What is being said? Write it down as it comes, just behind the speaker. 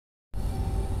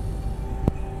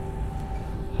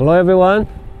Hello everyone,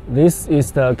 this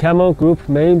is the Camel Group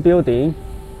main building,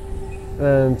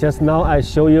 and just now I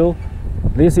show you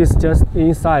this is just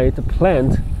inside the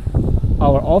plant.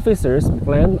 Our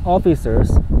plant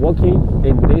officers working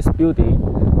in this building.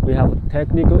 We have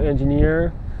technical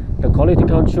engineer, the quality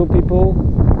control people,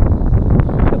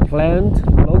 the plant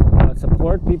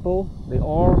support people. They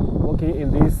all working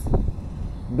in these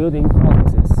building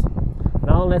offices.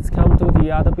 Now let's come to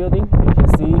the other building. You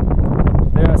can see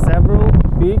there are several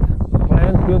big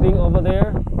plant building over there,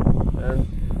 and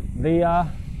they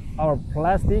are our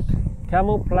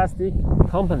Camel Plastic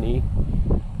company.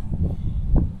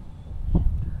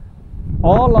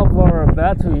 All of our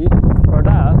battery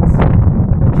products,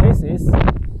 the cases,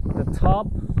 the top,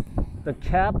 the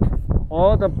cap,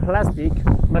 all the plastic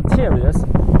materials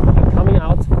are coming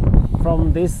out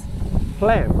from this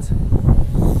plant.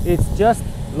 It's just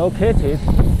located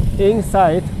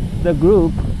inside the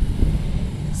group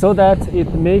so that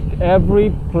it make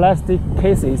every plastic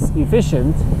cases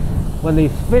efficient. When they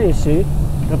finish it,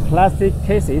 the plastic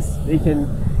cases, they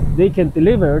can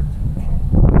deliver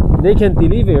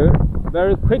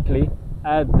very quickly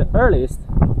at the earliest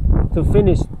to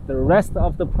finish the rest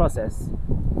of the process.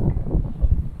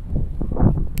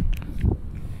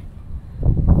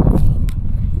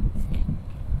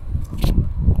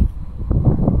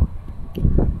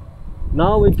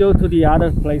 Now we go to the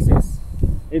other places.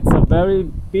 It's a very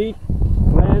big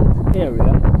plant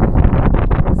area,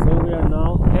 so we are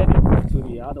now heading to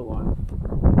the other one.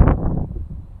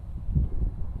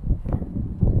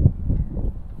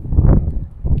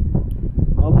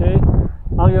 Okay,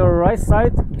 on your right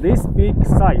side, this big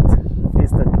site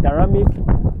is the Ceramic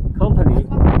company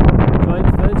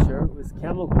joint venture with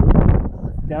Camel Group.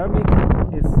 Ceramic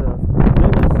is a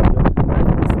famous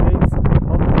United States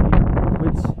company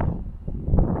which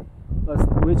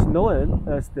known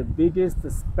as the biggest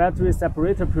battery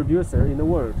separator producer in the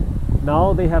world.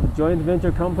 Now they have a joint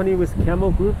venture company with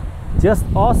Camel Group just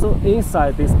also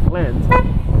inside this plant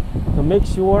to make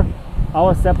sure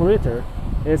our separator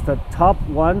is the top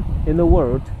one in the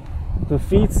world to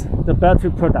feed the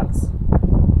battery products,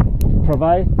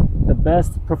 provide the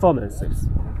best performances.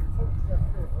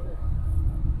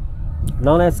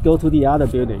 Now let's go to the other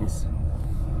buildings.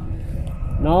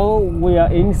 Now we are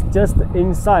just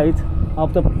inside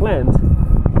of the plant.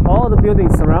 All the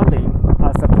buildings surrounding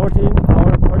are supporting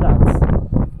our products.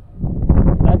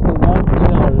 Like the one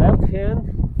in our left hand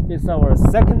is our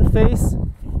second phase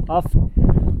of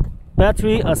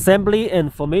battery assembly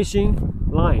and formation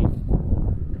line.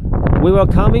 We will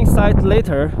come inside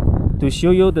later to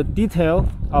show you the detail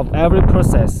of every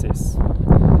processes.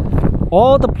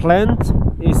 All the plant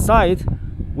inside,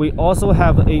 we also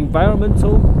have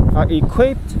are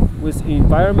equipped with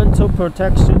environmental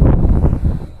protection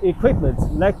equipment,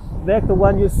 like the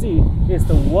one you see is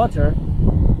the water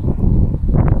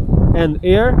and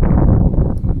air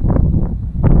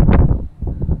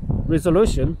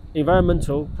resolution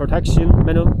environmental protection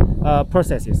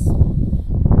processes.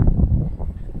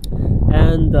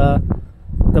 And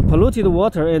the polluted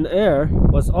water and air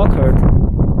was occurred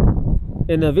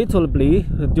inevitably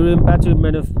during battery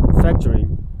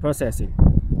manufacturing processing.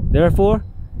 Therefore,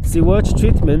 sewage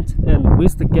treatment and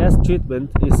waste gas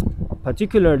treatment is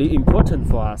particularly important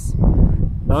for us.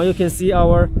 Now you can see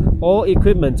all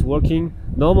equipment working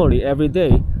normally every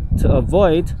day to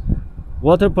avoid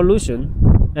water pollution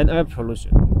and air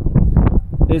pollution.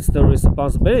 It's the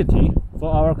responsibility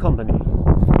for our company.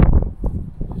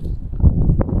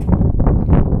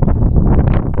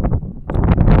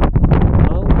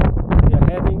 Now we are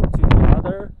heading to the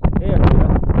other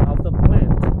area of the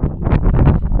plant.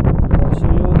 I'll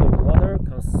show you the water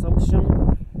consumption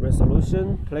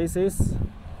resolution places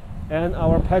and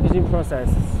our packaging process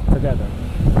together.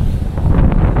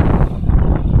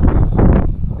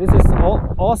 This is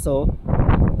also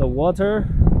the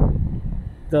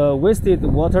wasted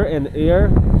water and air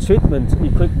treatment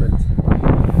equipment.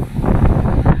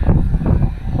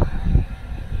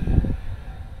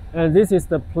 And this is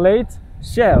the plate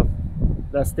shelf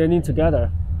that's standing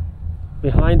together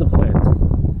behind the plant.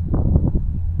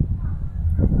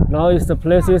 Now is the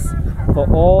places for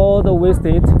all the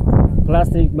wasted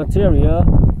plastic material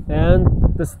and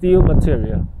the steel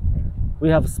material. We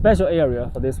have special area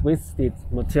for these wasted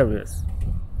materials.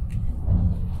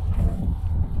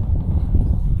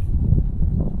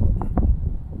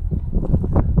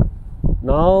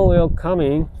 Now we are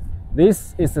coming.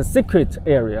 This is a secret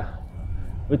area.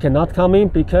 We cannot come in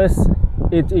because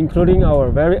it's including our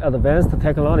very advanced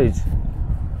technology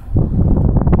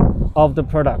of the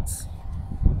products.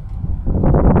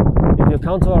 If you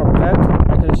come to our plant,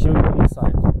 I can show you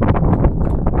inside.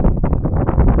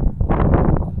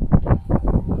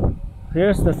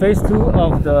 Here's the phase 2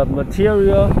 of the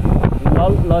material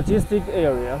logistic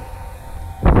area.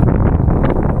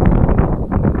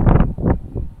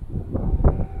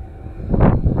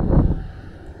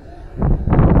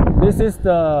 This is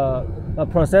the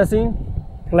processing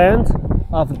plant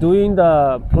of doing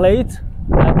the plate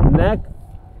and neck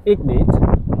ignite.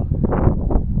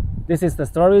 This is the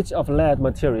storage of lead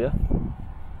material.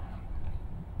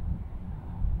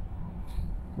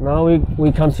 Now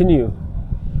we continue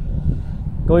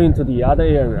going to the other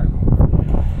area.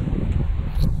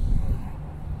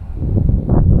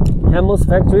 Camel's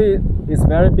factory is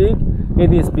very big.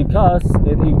 It is because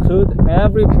it includes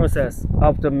every process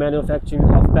of the manufacturing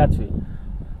of battery.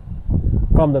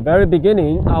 From the very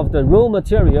beginning of the raw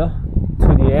material to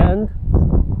the end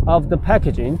of the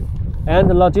packaging and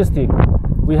the logistics,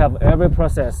 we have every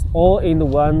process all in the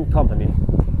one company.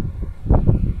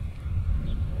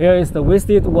 Here is the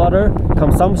wasted water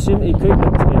consumption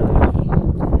equipment area.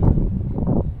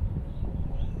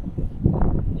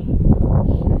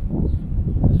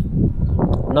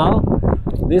 Now,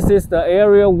 this is the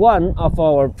area 1 of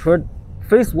our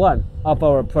phase 1 of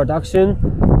our production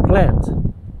plant.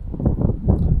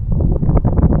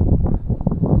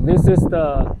 This is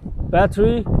the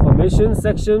battery formation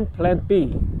section, plant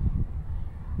B.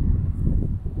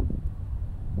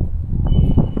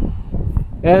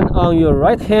 And on your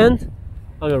right hand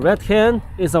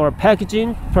is our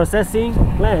packaging processing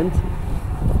plant.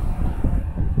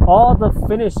 All the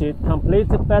finished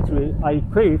completed battery are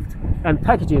equipped and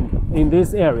packaged in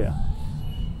this area.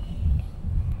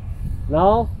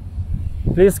 Now,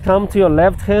 please come to your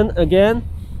left hand again.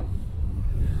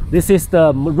 This is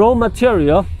the raw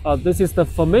material. This is the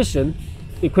formation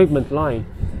equipment line.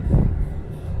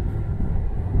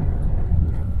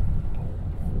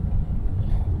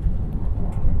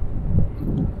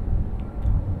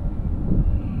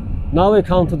 Now we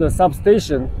come to the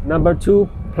substation number 2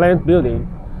 plant building.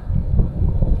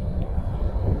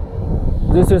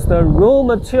 This is the raw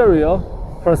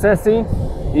material processing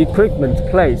equipment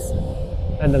place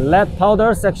and the lead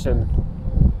powder section.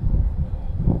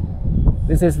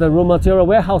 This is the raw material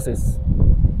warehouses.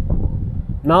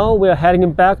 Now we are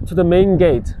heading back to the main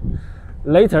gate.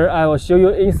 Later I will show you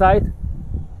inside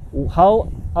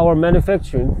how our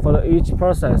manufacturing for each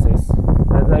process is,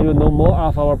 and then you know more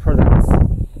of our products.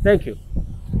 Thank you.